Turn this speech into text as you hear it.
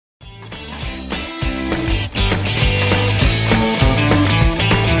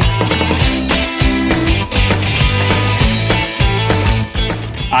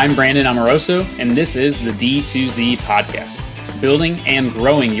I'm Brandon Amoroso, and this is the D2Z Podcast, building and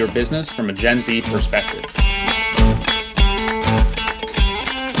growing your business from a Gen Z perspective.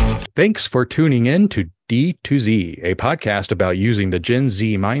 Thanks for tuning in to D2Z, a podcast about using the Gen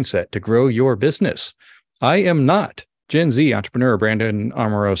Z mindset to grow your business. I am not Gen Z entrepreneur Brandon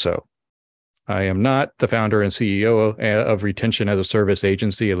Amoroso. I am not the founder and CEO of Retention as a Service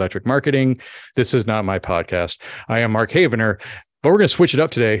Agency, Electric Marketing. This is not my podcast. I am Mark Havener, but we're going to switch it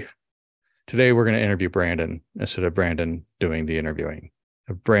up today. Today, we're going to interview Brandon instead of Brandon doing the interviewing.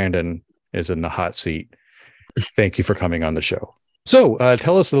 Brandon is in the hot seat. Thank you for coming on the show. So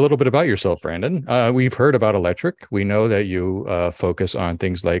tell us a little bit about yourself, Brandon. We've heard about electric. We know that you focus on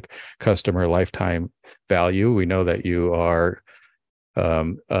things like customer lifetime value. We know that you are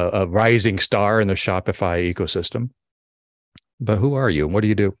a rising star in the Shopify ecosystem. But who are you and what do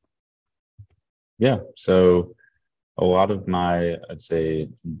you do? Yeah, so a lot of my, I'd say,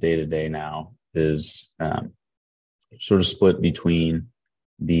 day-to-day now is sort of split between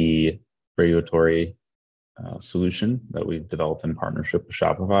the regulatory solution that we've developed in partnership with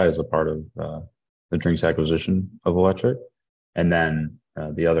Shopify as a part of the drinks acquisition of electric. And then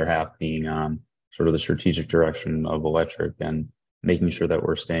the other half being on sort of the strategic direction of electric and making sure that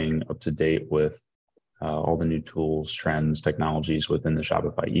we're staying up to date with all the new tools, trends, technologies within the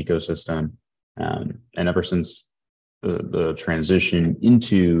Shopify ecosystem. And ever since the transition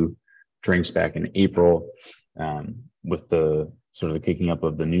into drinks back in April, with the sort of the kicking up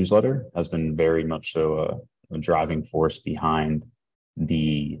of the newsletter has been very much so a driving force behind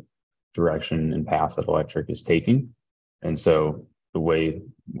the direction and path that electric is taking. And so the way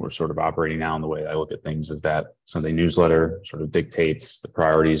we're sort of operating now and the way I look at things is that Sunday newsletter sort of dictates the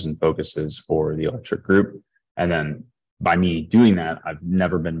priorities and focuses for the electric group. And then by me doing that, I've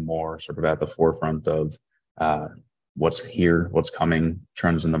never been more sort of at the forefront of what's here, what's coming,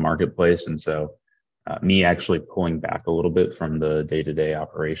 trends in the marketplace. And so me actually pulling back a little bit from the day-to-day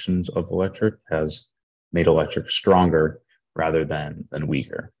operations of electric has made electric stronger rather than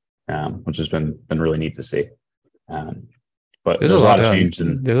weaker, which has been really neat to see. But there's a lot of change.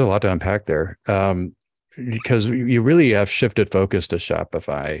 There's a lot to unpack there, because you really have shifted focus to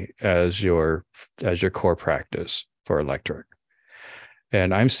Shopify as your core practice for electric.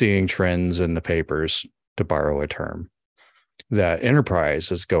 And I'm seeing trends in the papers, to borrow a term, that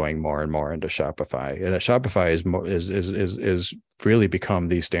enterprise is going more and more into Shopify, and that Shopify is really become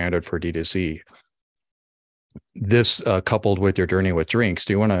the standard for D2C. This coupled with your journey with drinks,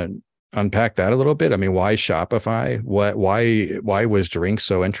 do you want to unpack that a little bit? I mean, why Shopify? Why was drinks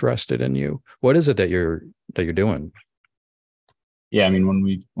so interested in you? What is it that you're doing? Yeah, I mean, when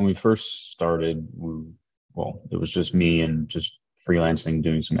we first started, it was just me and just freelancing,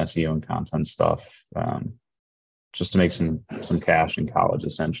 doing some SEO and content stuff, just to make some cash in college,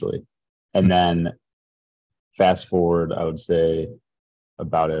 essentially. And then fast forward, I would say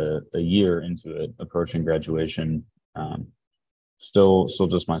about a year into it, approaching graduation, still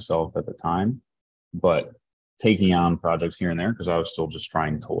just myself at the time, but taking on projects here and there because I was still just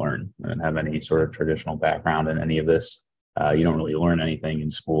trying to learn. I didn't have any sort of traditional background in any of this. You don't really learn anything in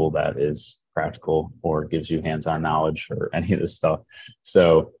school that is practical or gives you hands-on knowledge or any of this stuff.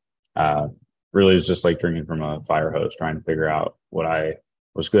 So really it's just like drinking from a fire hose, trying to figure out what I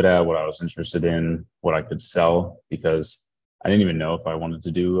was good at, what I was interested in, what I could sell, because I didn't even know if I wanted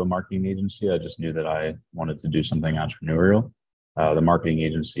to do a marketing agency. I just knew that I wanted to do something entrepreneurial. The marketing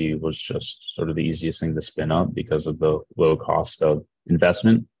agency was just sort of the easiest thing to spin up because of the low cost of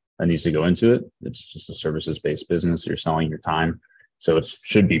investment that needs to go into it. It's just a services-based business. You're selling your time. So it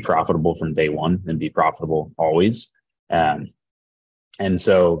should be profitable from day one and be profitable always. And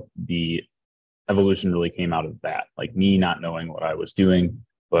so the evolution really came out of that, like me not knowing what I was doing,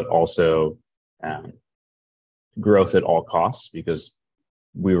 but also growth at all costs, because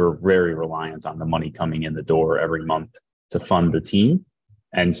we were very reliant on the money coming in the door every month to fund the team.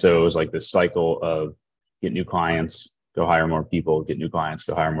 And so it was like this cycle of get new clients, go hire more people, get new clients,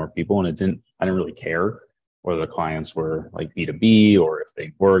 go hire more people. And I didn't really care whether the clients were like B2B or if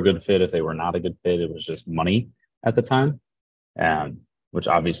they were a good fit, if they were not a good fit. It was just money at the time, which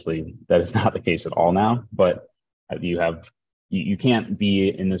obviously that is not the case at all now. But you can't be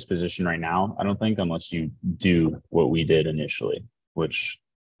in this position right now, I don't think, unless you do what we did initially, which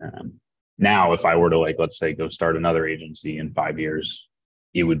now if I were to, like, let's say, go start another agency in 5 years,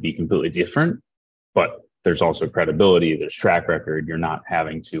 it would be completely different. But there's also credibility, there's track record. You're not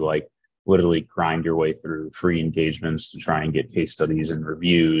having to like literally grind your way through free engagements to try and get case studies and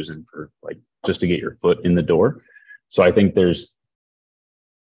reviews and for like just to get your foot in the door. So I think it's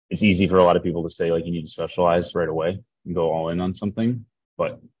easy for a lot of people to say like you need to specialize right away and go all in on something.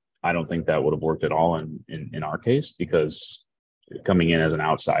 But I don't think that would have worked at all in our case, because coming in as an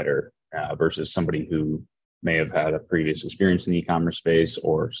outsider versus somebody who may have had a previous experience in the e-commerce space,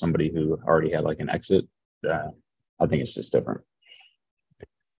 or somebody who already had like an exit, I think it's just different.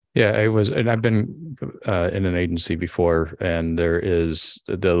 Yeah, and I've been in an agency before, and there is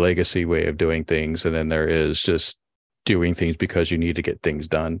the legacy way of doing things, and then there is just doing things because you need to get things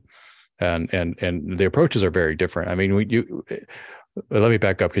done, and the approaches are very different. I mean, let me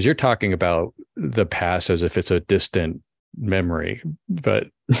back up, because you're talking about the past as if it's a distant memory, but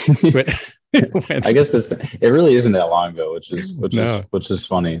I guess it really isn't that long ago, which is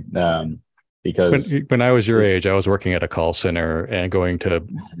funny. Because when I was your age, I was working at a call center and going to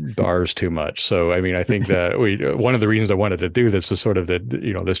bars too much. So, I mean, I think that one of the reasons I wanted to do this was sort of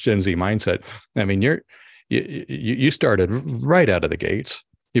this Gen Z mindset. I mean, you started right out of the gates.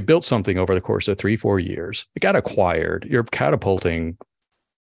 You built something over the course of 3-4 years. It got acquired. You're catapulting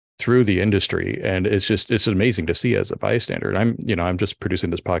through the industry, and it's amazing to see as a bystander. And I'm just producing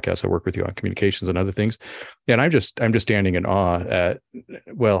this podcast. I work with you on communications and other things, and I'm just standing in awe at,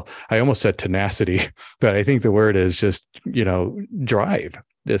 well, I almost said tenacity, but I think the word is just drive.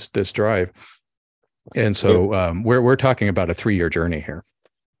 This drive, and so we're talking about a 3-year journey here.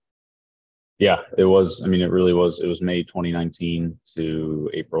 Yeah, it was. I mean, it really was. It was May 2019 to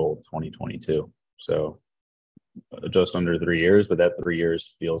April 2022. So just under 3 years, but that 3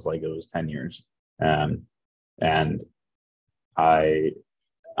 years feels like it was 10 years. And I'm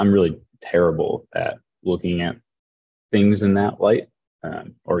really terrible at looking at things in that light,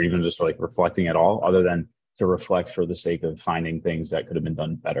 or even just like reflecting at all, other than to reflect for the sake of finding things that could have been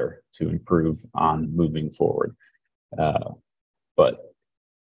done better to improve on moving forward. But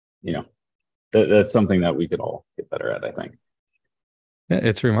that's something that we could all get better at, I think.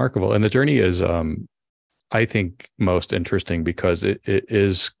 It's remarkable. And the journey is, I think, most interesting because it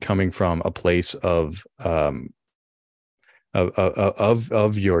is coming from a place of your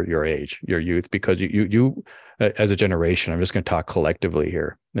age, your youth, because you as a generation, I'm just going to talk collectively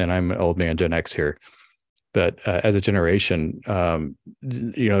here, and I'm an old man, Gen X here, but as a generation,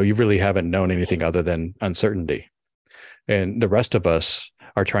 you really haven't known anything other than uncertainty, and the rest of us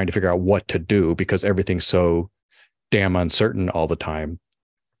are trying to figure out what to do because everything's so damn uncertain all the time.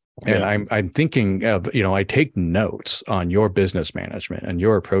 And yeah. I'm thinking of, I take notes on your business management and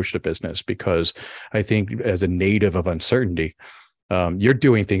your approach to business, because I think as a native of uncertainty, you're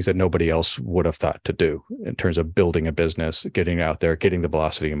doing things that nobody else would have thought to do in terms of building a business, getting out there, getting the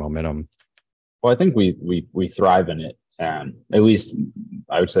velocity and momentum. Well, I think we thrive in it. At least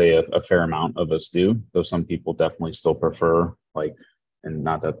I would say a fair amount of us do, though some people definitely still prefer, like, and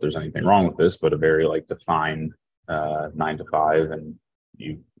not that there's anything wrong with this, but a very like defined 9 to 5, and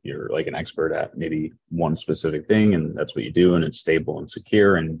you're like an expert at maybe one specific thing, and that's what you do, and it's stable and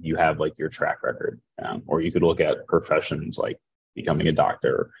secure, and you have like your track record. Or you could look at professions like becoming a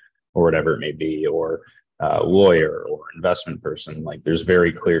doctor or whatever it may be, or a lawyer or investment person. Like there's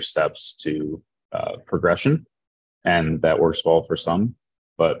very clear steps to progression, and that works well for some.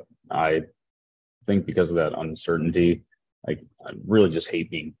 But I think because of that uncertainty, like I really just hate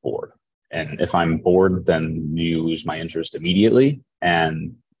being bored. And if I'm bored, then you lose my interest immediately.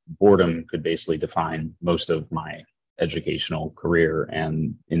 And boredom could basically define most of my educational career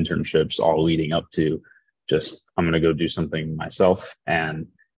and internships, all leading up to just, I'm going to go do something myself, and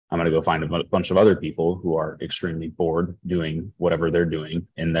I'm going to go find a bunch of other people who are extremely bored doing whatever they're doing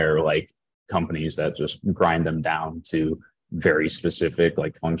in their like companies that just grind them down to very specific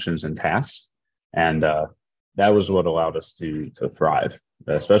like functions and tasks. And that was what allowed us to thrive,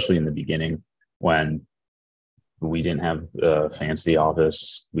 especially in the beginning when we didn't have a fancy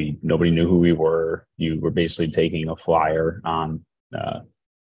office. Nobody knew who we were. You were basically taking a flyer on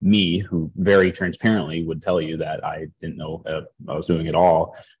me, who very transparently would tell you that I didn't know I was doing it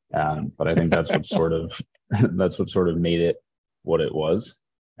all. But I think that's what sort of made it what it was,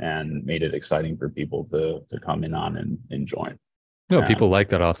 and made it exciting for people to come in on and join. No, people like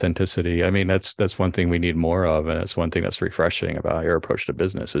that authenticity. I mean, that's one thing we need more of, and it's one thing that's refreshing about your approach to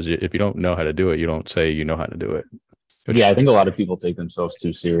business. Is if you don't know how to do it, you don't say you know how to do it. Yeah, I think a lot of people take themselves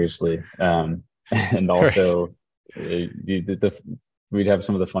too seriously, and also we'd have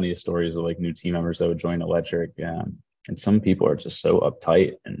some of the funniest stories of like new team members that would join Electric, and some people are just so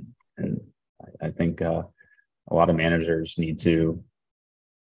uptight, and I think a lot of managers need to.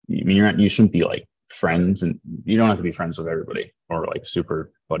 I mean, you shouldn't be like friends, and you don't have to be friends with everybody or like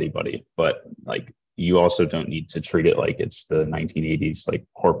super buddy, but like you also don't need to treat it like it's the 1980s like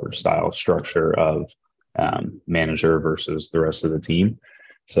corporate style structure of manager versus the rest of the team.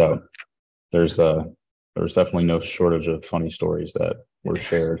 So there's there was definitely no shortage of funny stories that were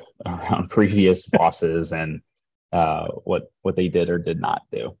shared around previous bosses and what they did or did not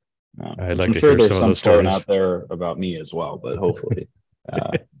do. I'd Which like I'm to sure hear there's some of some those floating stories. out there about me as well, but hopefully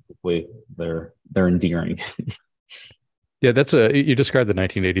they're endearing. Yeah, you described the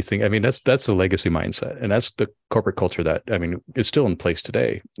 1980s thing. I mean, that's the legacy mindset, and that's the corporate culture that, I mean, is still in place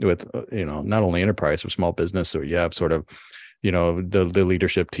today with not only enterprise but small business. So you have sort of the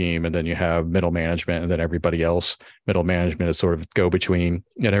leadership team, and then you have middle management, and then everybody else. Middle management is sort of go between,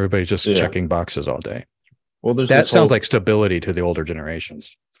 and everybody's just checking boxes all day. Well, there's that sounds like stability to the older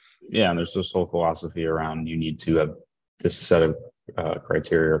generations. Yeah, and there's this whole philosophy around you need to have this set of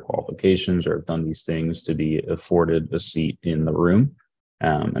criteria or qualifications or have done these things to be afforded a seat in the room.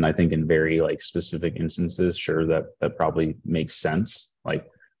 And I think in very like specific instances, sure, that probably makes sense. Like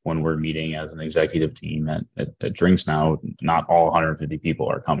when we're meeting as an executive team at Drinks Now, not all 150 people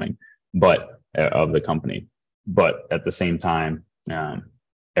are coming, but of the company. But at the same time,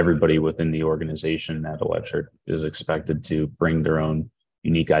 everybody within the organization at Electric is expected to bring their own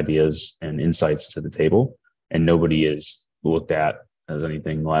unique ideas and insights to the table. And nobody is looked at as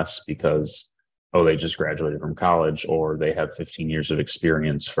anything less because, oh, they just graduated from college or they have 15 years of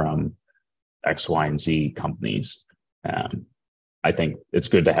experience from X, Y, and Z companies. I think it's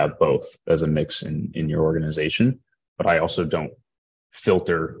good to have both as a mix in your organization, but I also don't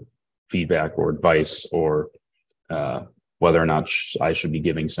filter feedback or advice or whether or not I should be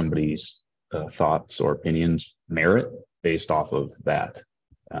giving somebody's thoughts or opinions merit based off of that.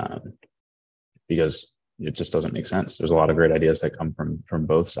 Because it just doesn't make sense. There's a lot of great ideas that come from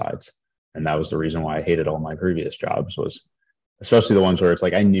both sides. And that was the reason why I hated all my previous jobs, was especially the ones where it's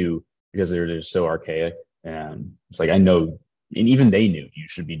like, I knew because they're just so archaic, and it's like, I know, and even they knew you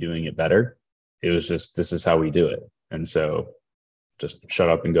should be doing it better. It was just, this is how we do it. And so just shut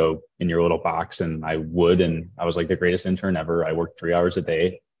up and go in your little box. And I would, and I was like the greatest intern ever. I worked 3 hours a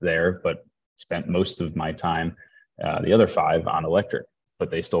day there, but spent most of my time, the other 5 on Electric, but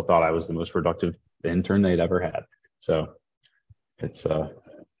they still thought I was the most productive intern they'd ever had. So it's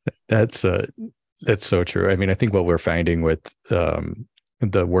that's so true. I mean, I think what we're finding with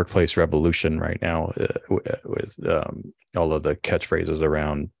the workplace revolution right now, with all of the catchphrases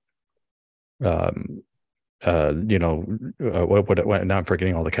around what now I'm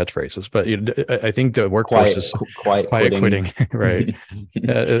forgetting all the catchphrases, but I think the workforce is quiet quitting, right?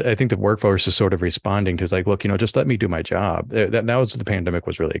 I think the workforce is sort of responding to, like, look, just let me do my job. That was, the pandemic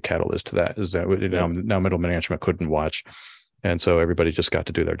was really a catalyst to that, is that now middle management couldn't watch, and so everybody just got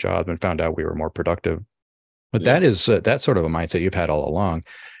to do their job and found out we were more productive. But that's sort of a mindset you've had all along,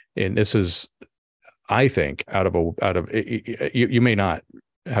 and this is, I think, out of you may not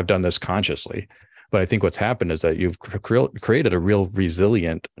have done this consciously, but I think what's happened is that you've created a real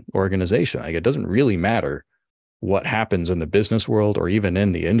resilient organization. Like, it doesn't really matter what happens in the business world or even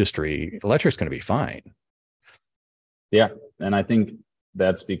in the industry. Electric's going to be fine. Yeah, and I think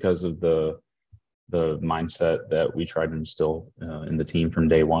that's because of the mindset that we tried to instill in the team from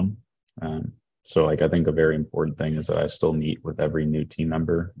day one. So, like, I think a very important thing is that I still meet with every new team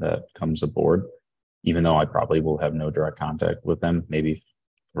member that comes aboard, even though I probably will have no direct contact with them, maybe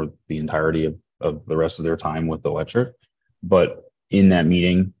for the entirety of the rest of their time with Electric. But in that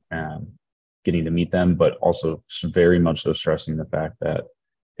meeting, getting to meet them, but also very much so stressing the fact that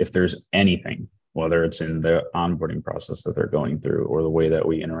if there's anything, whether it's in the onboarding process that they're going through or the way that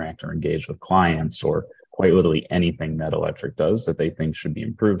we interact or engage with clients, or quite literally anything that Electric does that they think should be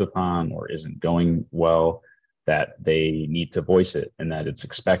improved upon or isn't going well, that they need to voice it, and that it's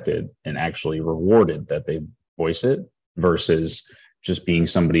expected and actually rewarded that they voice it, versus just being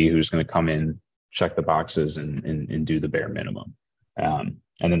somebody who's going to come in, check the boxes and do the bare minimum.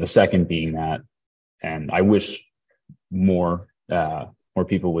 And then the second being that, and I wish more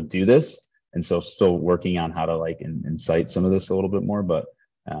people would do this. And so still working on how to like incite some of this a little bit more, but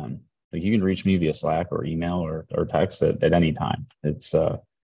like, you can reach me via Slack or email or text at any time.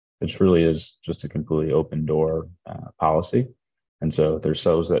 It really is just a completely open door policy. And so there's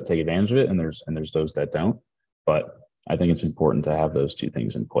those that take advantage of it, and there's those that don't. But I think it's important to have those two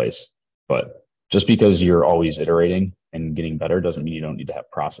things in place. But just because you're always iterating and getting better doesn't mean you don't need to have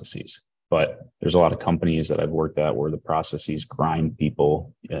processes. But there's a lot of companies that I've worked at where the processes grind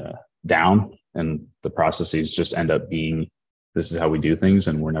people down, and the processes just end up being, this is how we do things,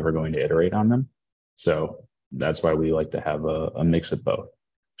 and we're never going to iterate on them. So that's why we like to have a mix of both.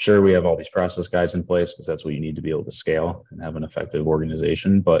 Sure, we have all these process guides in place because that's what you need to be able to scale and have an effective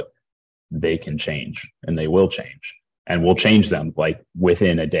organization, but they can change, and they will change. And we'll change them like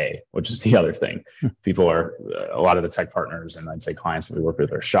within a day, which is the other thing. People are, a lot of the tech partners and I'd say clients that we work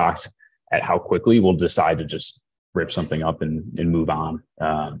with are shocked at how quickly we'll decide to just rip something up and move on.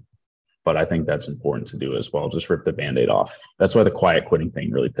 But I think that's important to do as well. Just rip the Band-Aid off. That's why the quiet quitting thing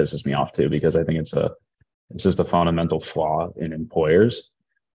really pisses me off too, because I think it's just a fundamental flaw in employers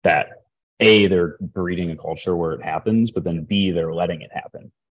that A, they're breeding a culture where it happens, but then B, they're letting it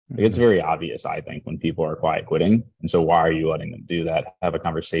happen. Like, it's very obvious, I think, when people are quiet quitting. And so why are you letting them do that? Have a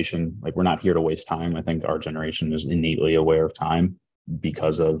conversation. Like, we're not here to waste time. I think our generation is innately aware of time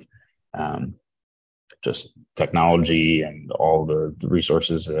because of just technology and all the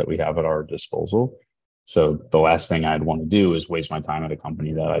resources that we have at our disposal. So the last thing I'd want to do is waste my time at a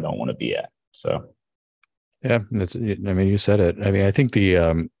company that I don't want to be at. So yeah, you said it. I mean, I think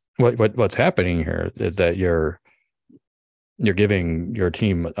the what's happening here is that you're giving your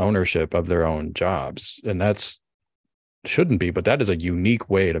team ownership of their own jobs, and that's shouldn't be, but that is a unique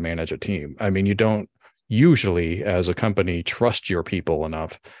way to manage a team. I mean, you don't usually, as a company, trust your people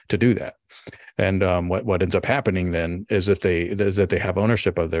enough to do that. And what ends up happening then is that they have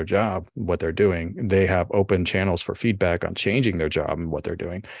ownership of their job, what they're doing. They have open channels for feedback on changing their job and what they're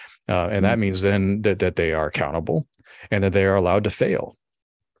doing, and that means then that they are accountable and that they are allowed to fail,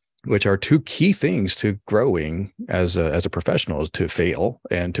 which are two key things to growing as a professional, is to fail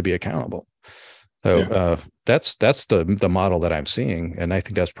and to be accountable. So that's the model that I'm seeing, and I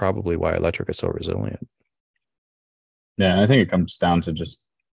think that's probably why electric is so resilient. Yeah, I think it comes down to just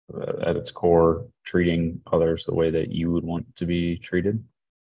at its core, treating others the way that you would want to be treated,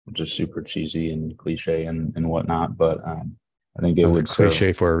 which is super cheesy and cliche and whatnot. But I think it would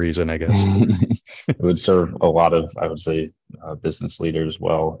cliche for a reason, I guess. It would serve a lot of, I would say, business leaders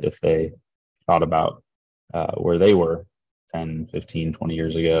well if they thought about where they were 10, 15, 20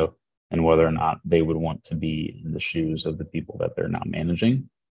 years ago, and whether or not they would want to be in the shoes of the people that they're now managing,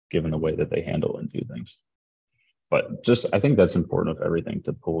 given the way that they handle and do things. But just, I think that's important of everything,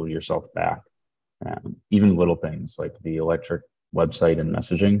 to pull yourself back. Even little things like the electric website and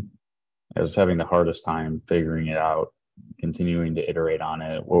messaging. I was having the hardest time figuring it out, continuing to iterate on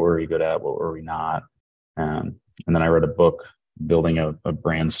it. What were we good at? What were we not? And then I read a book, Building a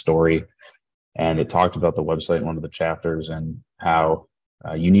Brand Story, and it talked about the website in one of the chapters and how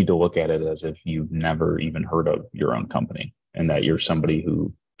you need to look at it as if you've never even heard of your own company, and that you're somebody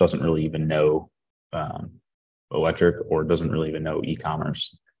who doesn't really even know electric or doesn't really even know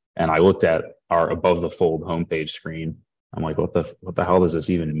e-commerce. And I looked at our above the fold homepage screen. I'm like, what the hell does this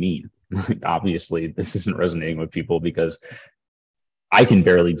even mean? Obviously, this isn't resonating with people because I can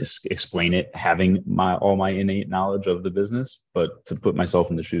barely just explain it, having all my innate knowledge of the business. But to put myself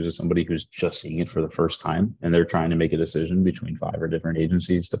in the shoes of somebody who's just seeing it for the first time and they're trying to make a decision between 5 different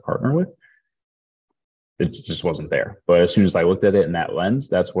agencies to partner with, it just wasn't there. But as soon as I looked at it in that lens,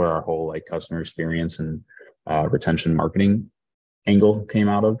 that's where our whole like customer experience and retention marketing angle came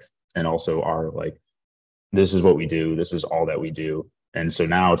out of. And also our like, this is what we do, this is all that we do. And so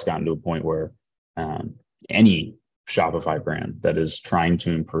now it's gotten to a point where any Shopify brand that is trying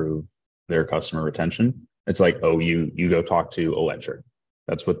to improve their customer retention, it's like, oh, you go talk to electric.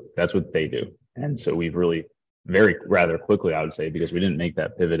 That's what they do. And so we've really rather quickly, I would say, because we didn't make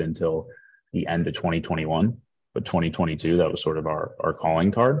that pivot until the end of 2021, but 2022, that was sort of our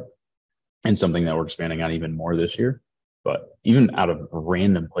calling card, and something that we're expanding on even more this year. But even out of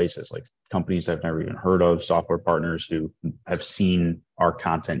random places, like companies I've never even heard of, software partners who have seen our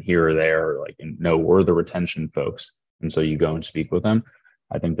content here or there, like, and know we're the retention folks. And so you go and speak with them.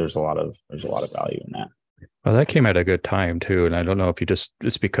 I think there's a lot of value in that. Well, that came at a good time too. And I don't know if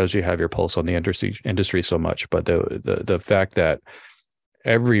it's because you have your pulse on the industry so much, but the fact that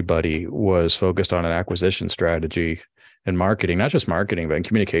everybody was focused on an acquisition strategy and marketing, not just marketing, but in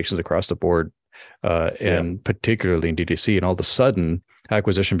communications across the board, and particularly in D2C. And all of a sudden,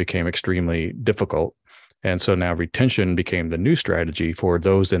 acquisition became extremely difficult. And so now retention became the new strategy for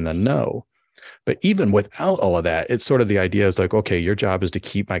those in the know. But even without all of that, it's sort of the idea is like, okay, your job is to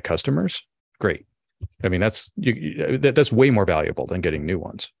keep my customers. Great. I mean, that's way more valuable than getting new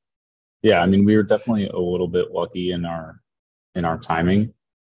ones. Yeah, I mean, we were definitely a little bit lucky in our timing,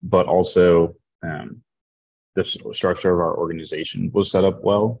 but also the structure of our organization was set up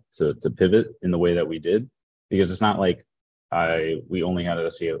well to pivot in the way that we did, because it's not like we only had an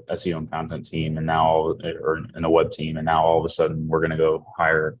SEO and content team and now, or in a web team, and now all of a sudden we're going to go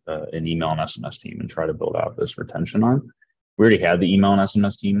hire an email and SMS team and try to build out this retention arm. We already had the email and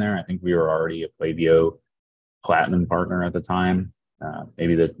SMS team there. I think we were already a Klaviyo Platinum partner at the time,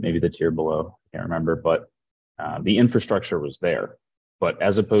 maybe the tier below, I can't remember, but the infrastructure was there. But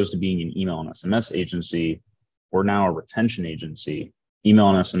as opposed to being an email and SMS agency, we're now a retention agency email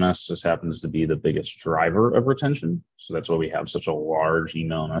and SMS just happens to be the biggest driver of retention. So that's why we have such a large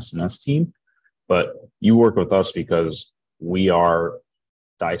email and SMS team. But you work with us because we are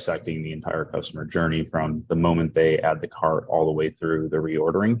dissecting the entire customer journey from the moment they add the cart all the way through the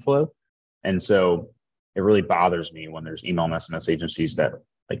reordering flow. And so it really bothers me when there's email and SMS agencies that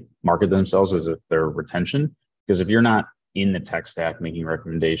like market themselves as if they're retention, because if you're not in the tech stack making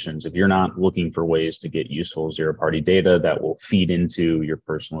recommendations, if you're not looking for ways to get useful zero-party data that will feed into your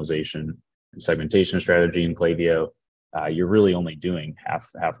personalization and segmentation strategy in Klaviyo, you're really only doing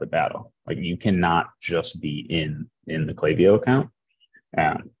half the battle. Like you cannot just be in the Klaviyo account.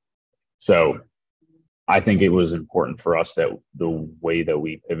 So I think it was important for us that the way that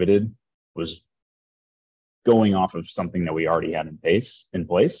we pivoted was going off of something that we already had in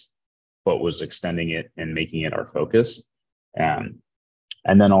place, but was extending it and making it our focus. And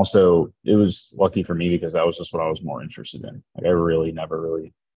then also it was lucky for me because that was just what I was more interested in. Like I really never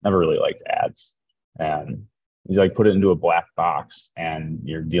really liked ads. And you like put it into a black box and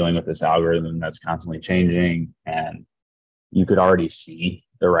you're dealing with this algorithm that's constantly changing, and you could already see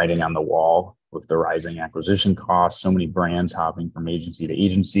the writing on the wall with the rising acquisition costs, so many brands hopping from agency to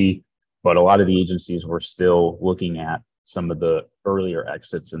agency. But a lot of the agencies were still looking at some of the earlier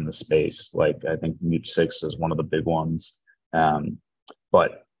exits in the space. Like I think Mute 6 is one of the big ones.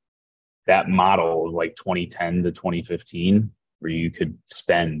 But that model of like 2010 to 2015, where you could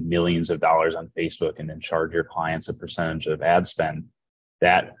spend millions of dollars on Facebook and then charge your clients a percentage of ad spend,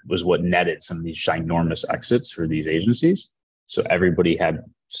 that was what netted some of these ginormous exits for these agencies. So everybody had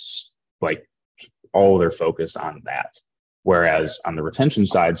like all their focus on that. Whereas on the retention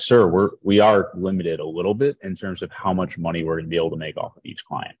side, we are limited a little bit in terms of how much money we're going to be able to make off of each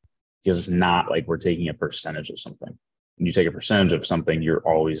client, because it's not like we're taking a percentage of something. When you take a percentage of something, you're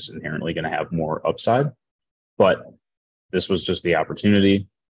always inherently going to have more upside. But this was just the opportunity.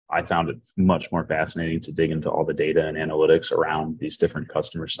 I found it much more fascinating to dig into all the data and analytics around these different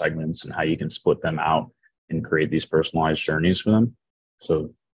customer segments and how you can split them out and create these personalized journeys for them.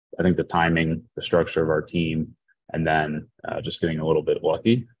 So I think the timing, the structure of our team, and then just getting a little bit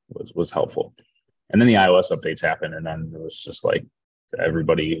lucky was helpful. And then the iOS updates happened, and then it was just like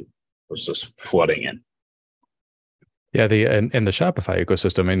everybody was just flooding in. Yeah, and the Shopify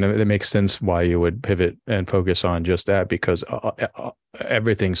ecosystem, I mean, it makes sense why you would pivot and focus on just that, because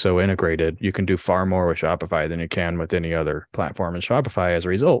everything's so integrated. You can do far more with Shopify than you can with any other platform. And Shopify, as a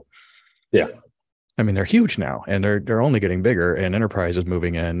result, yeah, I mean, they're huge now, and they're only getting bigger, and enterprise is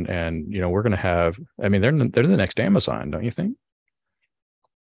moving in, and we're going to have. I mean, they're the next Amazon, don't you think?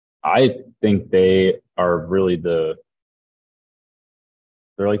 I think they are really they're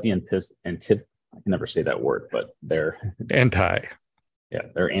like the I can never say that word, but they're anti. Yeah,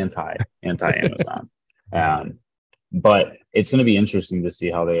 they're anti Amazon. But it's going to be interesting to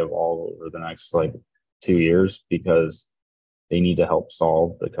see how they evolve over the next like 2 years, because they need to help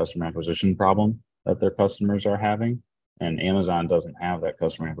solve the customer acquisition problem that their customers are having. And Amazon doesn't have that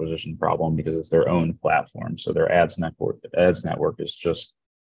customer acquisition problem because it's their own platform. So their ads network is just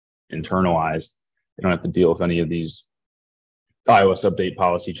internalized. They don't have to deal with any of these iOS update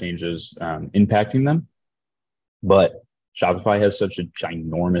policy changes impacting them. But Shopify has such a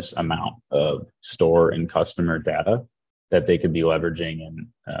ginormous amount of store and customer data that they could be leveraging in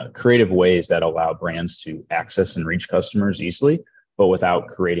creative ways that allow brands to access and reach customers easily, but without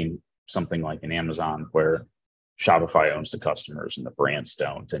creating something like an Amazon where Shopify owns the customers and the brands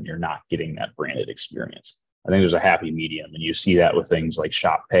don't, and you're not getting that branded experience. I think there's a happy medium, and you see that with things like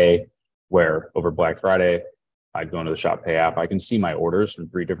Shop Pay, where over Black Friday, I'd go into the Shop Pay app. I can see my orders from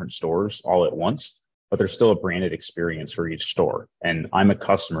 3 different stores all at once, but there's still a branded experience for each store. And I'm a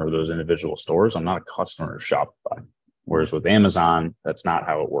customer of those individual stores. I'm not a customer of Shopify. Whereas with Amazon, that's not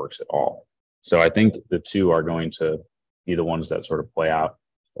how it works at all. So I think the two are going to be the ones that sort of play out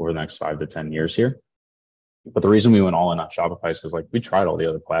over the next 5 to 10 years here. But the reason we went all in on Shopify is because like we tried all the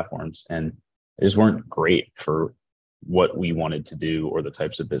other platforms and they just weren't great for what we wanted to do or the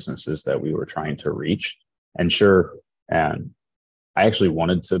types of businesses that we were trying to reach. And sure, I actually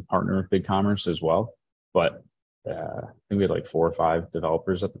wanted to partner with BigCommerce as well, but I think we had like 4 or 5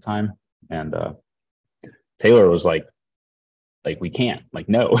 developers at the time, and Taylor was like we can't, like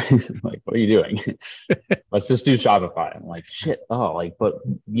no, like what are you doing? Let's just do Shopify. I'm like shit. Oh, like but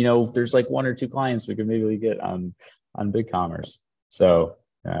there's like 1 or 2 clients we could maybe get on BigCommerce. So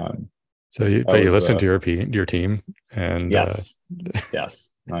you listened to your team, and yes.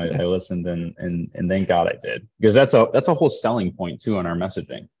 I listened and thank God I did, because that's a whole selling point too on our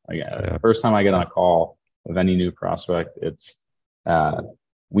messaging. Like, first time I get on a call of any new prospect, it's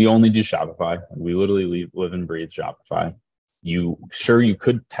we only do Shopify. We literally live and breathe Shopify. you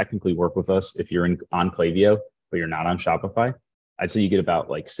could technically work with us if you're on Klaviyo, but you're not on Shopify. I'd say you get about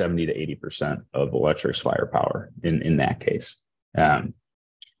like 70 to 80% of Electric's firepower in that case.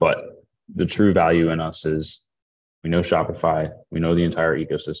 But the true value in us is we know Shopify, we know the entire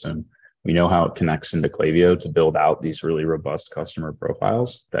ecosystem, we know how it connects into Klaviyo to build out these really robust customer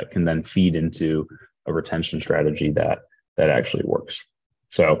profiles that can then feed into a retention strategy that actually works.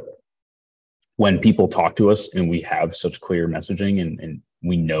 So when people talk to us and we have such clear messaging and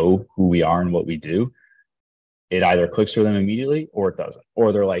we know who we are and what we do, it either clicks for them immediately or it doesn't.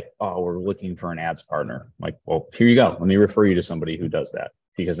 Or they're like, oh, we're looking for an ads partner. I'm like, well, here you go. Let me refer you to somebody who does that,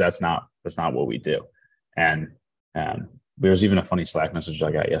 because that's not what we do. And there's even a funny Slack message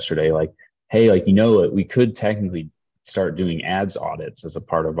I got yesterday, like, hey, like, we could technically start doing ads audits as a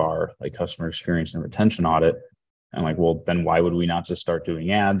part of our like customer experience and retention audit. I'm like, well, then why would we not just start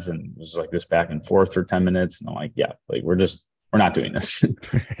doing ads? And it was like this back and forth for 10 minutes. And I'm like, yeah, like we're not doing this.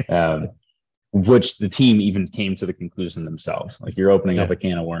 Which the team even came to the conclusion themselves. Like, you're opening up a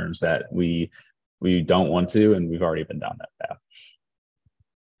can of worms that we don't want to, and we've already been down that path.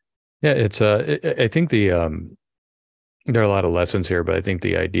 Yeah, it's I think there are a lot of lessons here, but I think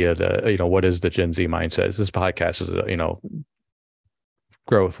the idea that, what is the Gen Z mindset? This podcast is,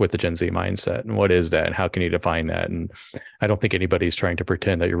 growth with the Gen Z mindset, and what is that, and how can you define that? And I don't think anybody's trying to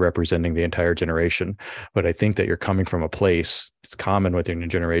pretend that you're representing the entire generation, but I think that you're coming from a place, it's common within your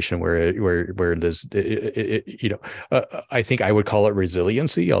generation where there's, I think I would call it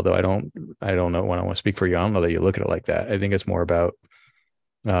resiliency, although I don't know, when I want to speak for you, I don't know that you look at it like that. I think it's more about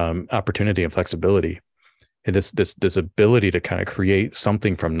opportunity and flexibility, and this ability to kind of create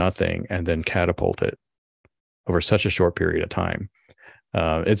something from nothing and then catapult it over such a short period of time.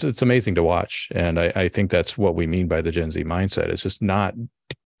 It's amazing to watch. And I think that's what we mean by the Gen Z mindset. It's just not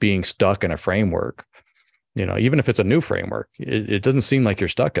being stuck in a framework. Even if it's a new framework, it doesn't seem like you're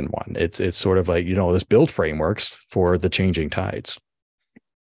stuck in one. It's sort of like, let's build frameworks for the changing tides.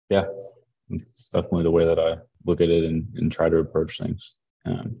 Yeah, it's definitely the way that I look at it and try to approach things.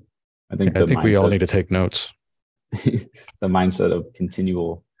 I think we all need to take notes. The mindset of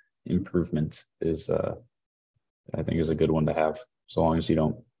continual improvement is, I think, is a good one to have, so long as you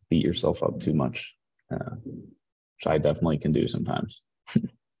don't beat yourself up too much, which I definitely can do sometimes.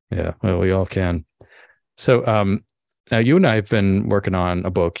 Yeah, well, we all can. So now you and I have been working on a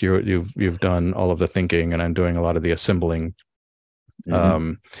book. You've done all of the thinking, and I'm doing a lot of the assembling.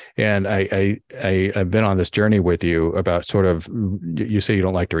 Mm-hmm. And I've been on this journey with you about sort of, you say you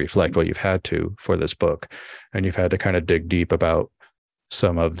don't like to reflect. Well, you've had to for this book, and you've had to kind of dig deep about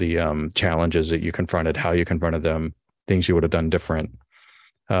some of the challenges that you confronted, how you confronted them, things you would have done different.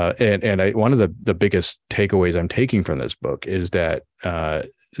 And one of the biggest takeaways I'm taking from this book is that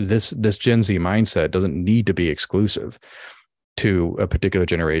this Gen Z mindset doesn't need to be exclusive to a particular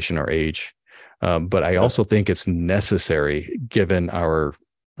generation or age. But I also think it's necessary given our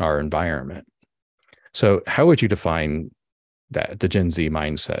environment. So how would you define that, the Gen Z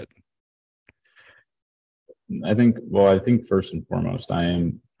mindset? I think first and foremost,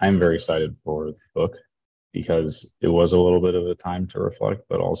 I'm very excited for the book, because it was a little bit of a time to reflect,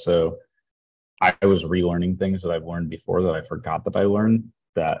 but also I was relearning things that I've learned before that I forgot that I learned,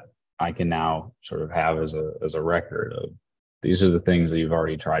 that I can now sort of have as a record of, these are the things that you've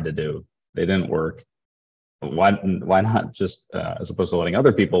already tried to do. They didn't work. Why not just, as opposed to letting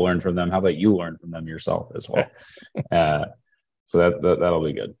other people learn from them, how about you learn from them yourself as well? So that'll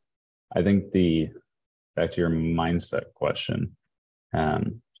be good. I think back to your mindset question, I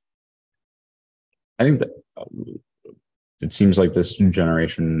think that it seems like this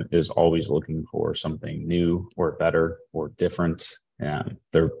generation is always looking for something new or better or different.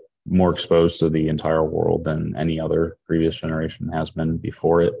 They're more exposed to the entire world than any other previous generation has been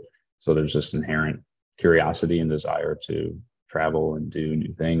before it. So there's this inherent curiosity and desire to travel and do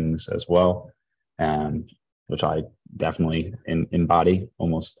new things as well, which I definitely embody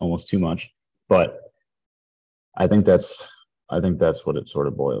almost too much. But I think that's what it sort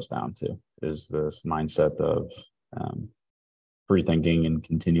of boils down to, is this mindset of free thinking and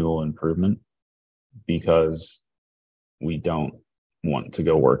continual improvement, because we don't want to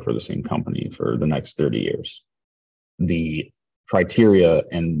go work for the same company for the next 30 years. The criteria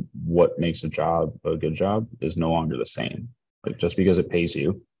and what makes a job a good job is no longer the same. Like, just because it pays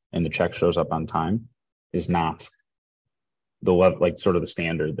you and the check shows up on time is not the level, like sort of the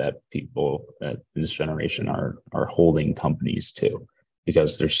standard that people at this generation are holding companies to,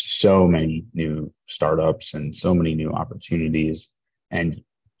 because there's so many new startups and so many new opportunities. And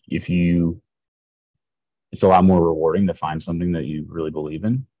it's a lot more rewarding to find something that you really believe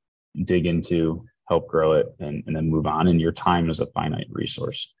in, dig into, help grow it, and then move on. And your time is a finite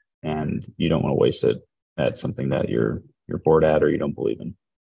resource, and you don't want to waste it at something that you're bored at or you don't believe in.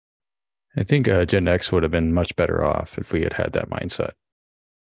 I think Gen X would have been much better off if we had had that mindset.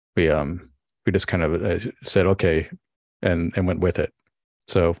 We just kind of said okay, and went with it.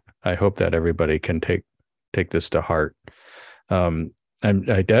 So I hope that everybody can take this to heart. And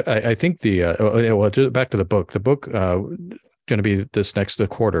I think just back to the book. The book going to be the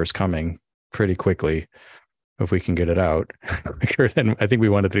quarter is coming pretty quickly if we can get it out quicker than I think we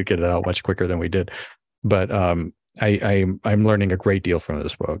wanted to get it out much quicker than we did. But I'm learning a great deal from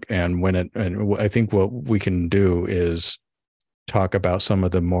this book, and I think what we can do is talk about some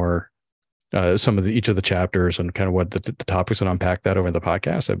of each of the chapters and kind of what the topics, and unpack that over the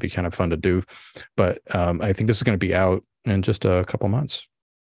podcast. That'd be kind of fun to do. But I think this is going to be out in just a couple months.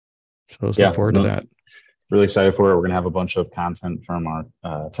 So I was looking forward to that. Really excited for it. We're going to have a bunch of content from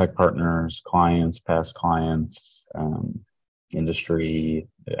our tech partners, clients, past clients, industry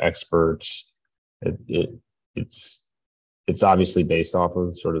experts. It's obviously based off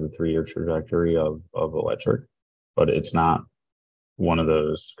of sort of the 3-year trajectory of electric, but it's not one of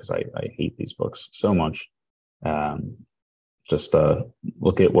those, because I hate these books so much. Just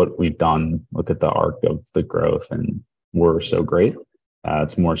look at what we've done, look at the arc of the growth, and we're so great.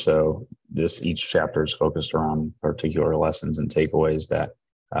 It's more so each chapter is focused around particular lessons and takeaways that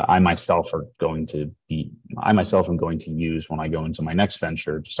I myself am going to use when I go into my next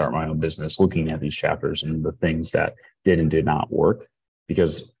venture to start my own business, looking at these chapters and the things that did and did not work,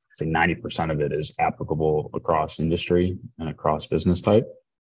 because say 90% of it is applicable across industry and across business type,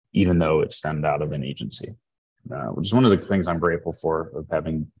 even though it stemmed out of an agency, which is one of the things I'm grateful for of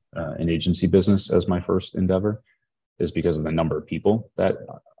having an agency business as my first endeavor, is because of the number of people that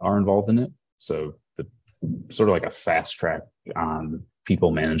are involved in it. So the sort of like a fast track on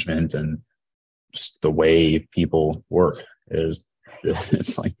people management and just the way people work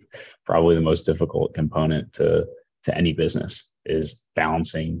it's like probably the most difficult component to any business, is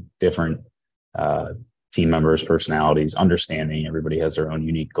balancing different team members' personalities, understanding everybody has their own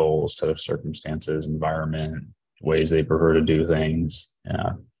unique goals, set of circumstances, environment, ways they prefer to do things.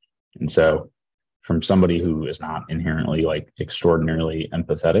 And so from somebody who is not inherently like extraordinarily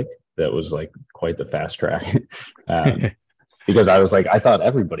empathetic, that was like quite the fast track. Because I was like, I thought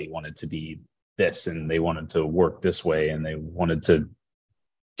everybody wanted to be this, and they wanted to work this way, and they wanted to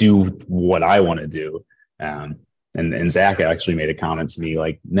do what I want to do. And Zach actually made a comment to me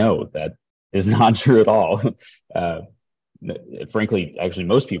like, no, that is not true at all. Frankly, actually,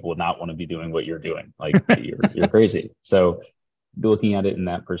 most people would not want to be doing what you're doing. Like you're crazy. So looking at it in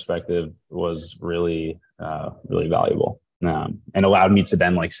that perspective was really, really valuable. And allowed me to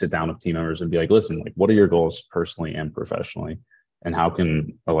then like sit down with team members and be like, listen, like, what are your goals personally and professionally? And how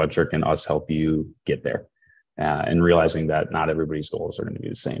can Electric and us help you get there? And realizing that not everybody's goals are going to be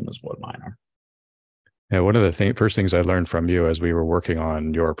the same as what mine are. Yeah, one of the first things I learned from you as we were working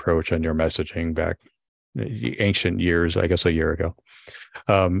on your approach and your messaging back the ancient years, I guess a year ago,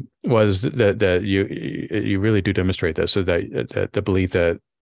 was that you really do demonstrate this. So that the belief that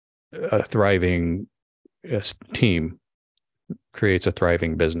a thriving team creates a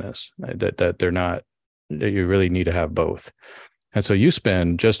thriving business, that you really need to have both. And so you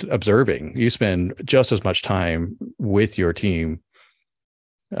spend just as much time with your team,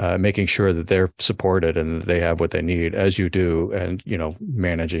 making sure that they're supported and that they have what they need as you do. And,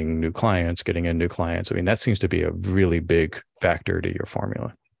 managing new clients, getting in new clients. I mean, that seems to be a really big factor to your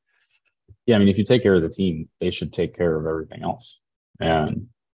formula. Yeah. I mean, if you take care of the team, they should take care of everything else. And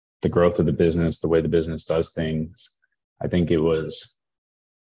the growth of the business, the way the business does things, I think it was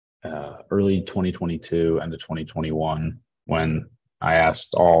early 2022, end of 2021, when I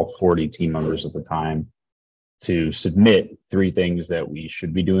asked all 40 team members at the time to submit 3 things that we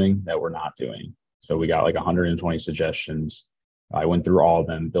should be doing that we're not doing. So we got like 120 suggestions. I went through all of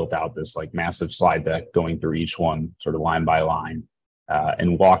them, built out this like massive slide deck going through each one sort of line by line,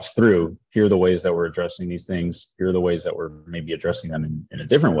 and walked through, here are the ways that we're addressing these things. Here are the ways that we're maybe addressing them in a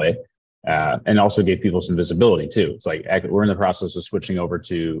different way. And also gave people some visibility too. It's like, we're in the process of switching over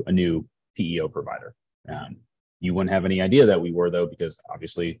to a new PEO provider. You wouldn't have any idea that we were, though, because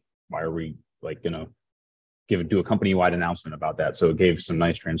obviously, why are we like going to do a company-wide announcement about that? So it gave some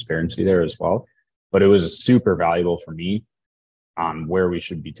nice transparency there as well. But it was super valuable for me on where we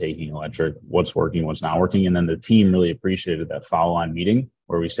should be taking Electric, what's working, what's not working. And then the team really appreciated that follow-on meeting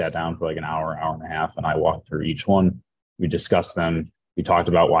where we sat down for like an hour and a half, and I walked through each one. We discussed them. We talked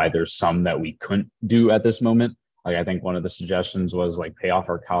about why there's some that we couldn't do at this moment. Like, I think one of the suggestions was like pay off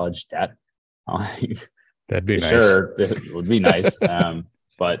our college debt. That'd be nice. Sure, it would be nice.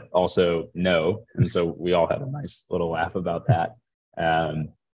 but also no. And so we all had a nice little laugh about that.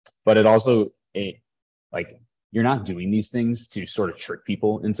 But like, you're not doing these things to sort of trick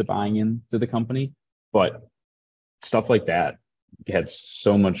people into buying into the company, but stuff like that had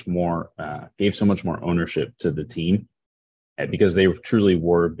so much more, gave so much more ownership to the team, because they truly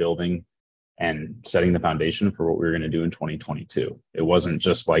were building and setting the foundation for what we were going to do in 2022. It wasn't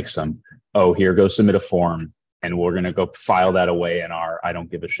just like oh, here, go submit a form and we're going to go file that away in our I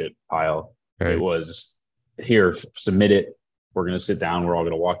don't give a shit pile. Right. It was, here, submit it. We're going to sit down. We're all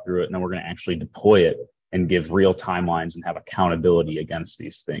going to walk through it, and then we're going to actually deploy it and give real timelines and have accountability against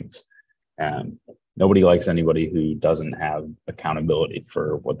these things. Nobody likes anybody who doesn't have accountability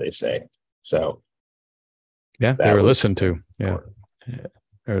for what they say. So yeah, they were listened to. Yeah.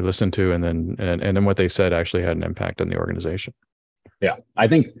 They were listened to, and then what they said actually had an impact on the organization. Yeah. I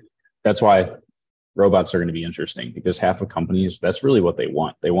think that's why robots are going to be interesting, because half of companies, that's really what they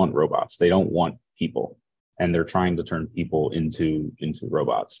want. They want robots. They don't want people. And they're trying to turn people into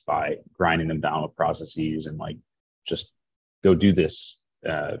robots by grinding them down with processes and like, just go do this.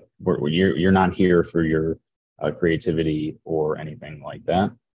 You're not here for your creativity or anything like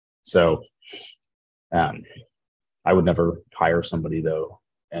that. So I would never hire somebody though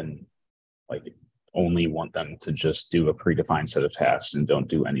and like only want them to just do a predefined set of tasks and don't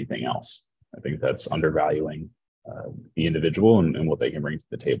do anything else. I think that's undervaluing the individual and what they can bring to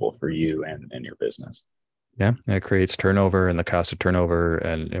the table for you and your business. Yeah, it creates turnover and the cost of turnover.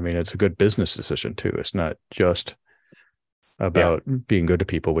 And I mean, it's a good business decision too. It's not just about being good to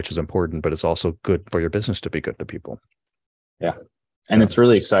people, which is important, but it's also good for your business to be good to people. Yeah. And it's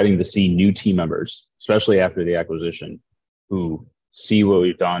really exciting to see new team members, especially after the acquisition, who see what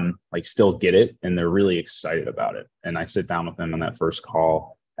we've done, like still get it, and they're really excited about it. And I sit down with them on that first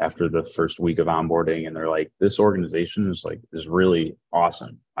call after the first week of onboarding, and they're like, this organization is really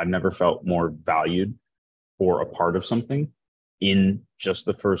awesome. I've never felt more valued for a part of something in just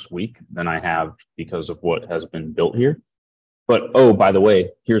the first week than I have because of what has been built here. But, oh, by the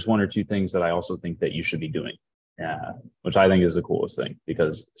way, here's one or two things that I also think that you should be doing, which I think is the coolest thing,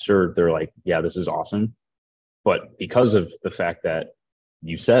 because sure, they're like, yeah, this is awesome. But because of the fact that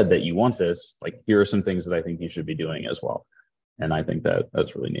you said that you want this, like, here are some things that I think you should be doing as well. And I think that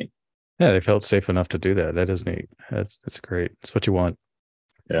that's really neat. Yeah, they felt safe enough to do that. That is neat. That's great. It's what you want.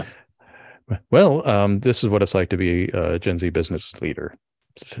 Yeah. Well, this is what it's like to be a Gen Z business leader.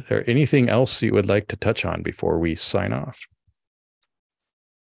 Is there anything else you would like to touch on before we sign off?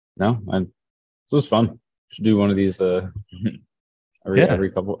 No, this was fun. Should do one of these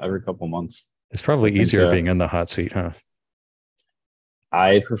every couple months. It's probably easier being in the hot seat, huh?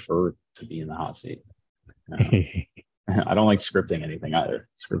 I prefer to be in the hot seat. I don't like scripting anything either.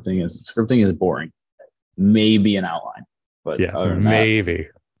 Scripting is boring. Maybe an outline, but yeah, maybe.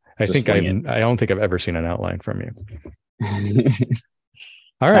 I don't think I've ever seen an outline from you.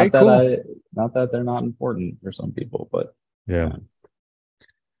 All right, cool. Not that they're not important for some people, but yeah.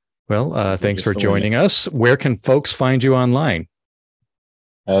 Well, thanks for joining us. Where can folks find you online?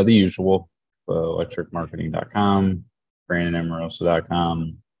 The usual, electricmarketing.com,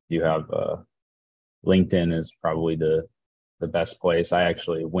 brandonamoroso.com. You have LinkedIn is probably the best place. I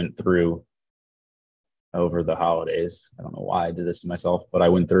actually went through over the holidays. I don't know why I did this to myself, but I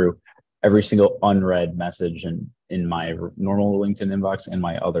went through every single unread message in my normal LinkedIn inbox and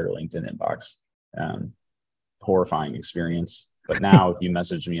my other LinkedIn inbox. Horrifying experience. But now if you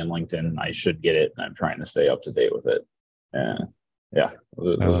message me on LinkedIn, I should get it. And I'm trying to stay up to date with it. Yeah.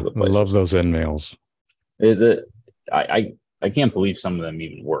 Those are the places. I love those end mails. I can't believe some of them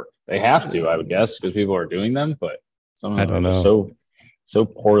even work. They have to, I would guess, because people are doing them, but some of them are so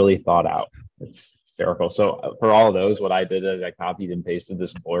poorly thought out. It's hysterical. So for all of those, what I did is I copied and pasted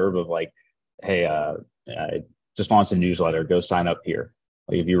this blurb of like, hey, I just launched a newsletter. Go sign up here.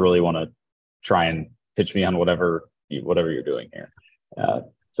 Like, if you really want to try and pitch me on whatever you're doing here.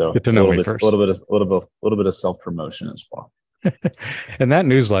 So get to know me first. A little bit of self-promotion as well. And that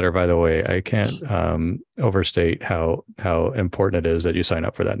newsletter, by the way, I can't overstate how important it is that you sign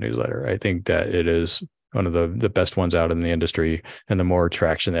up for that newsletter. I think that it is one of the best ones out in the industry, and the more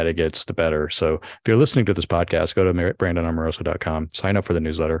traction that it gets, the better. So if you're listening to this podcast, go to brandonamoroso.com, sign up for the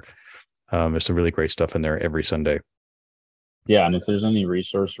newsletter. There's some really great stuff in there every Sunday. Yeah, and if there's any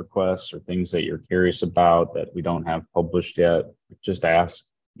resource requests or things that you're curious about that we don't have published yet, just ask,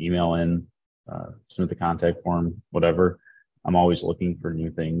 email in, submit the contact form, whatever. I'm always looking for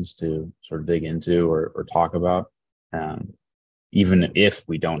new things to sort of dig into or talk about, even if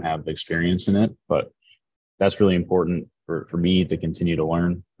we don't have experience in it. But that's really important for me to continue to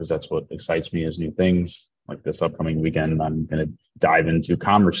learn, because that's what excites me, is new things. like this upcoming weekend, I'm going to dive into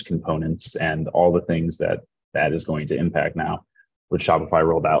commerce components and all the things that is going to impact now, which Shopify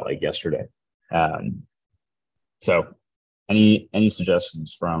rolled out like yesterday. So any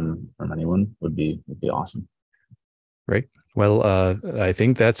suggestions from anyone would be awesome. Great. Well, I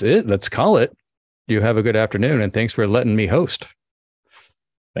think that's it. Let's call it. You have a good afternoon, and thanks for letting me host.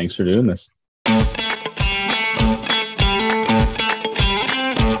 Thanks for doing this.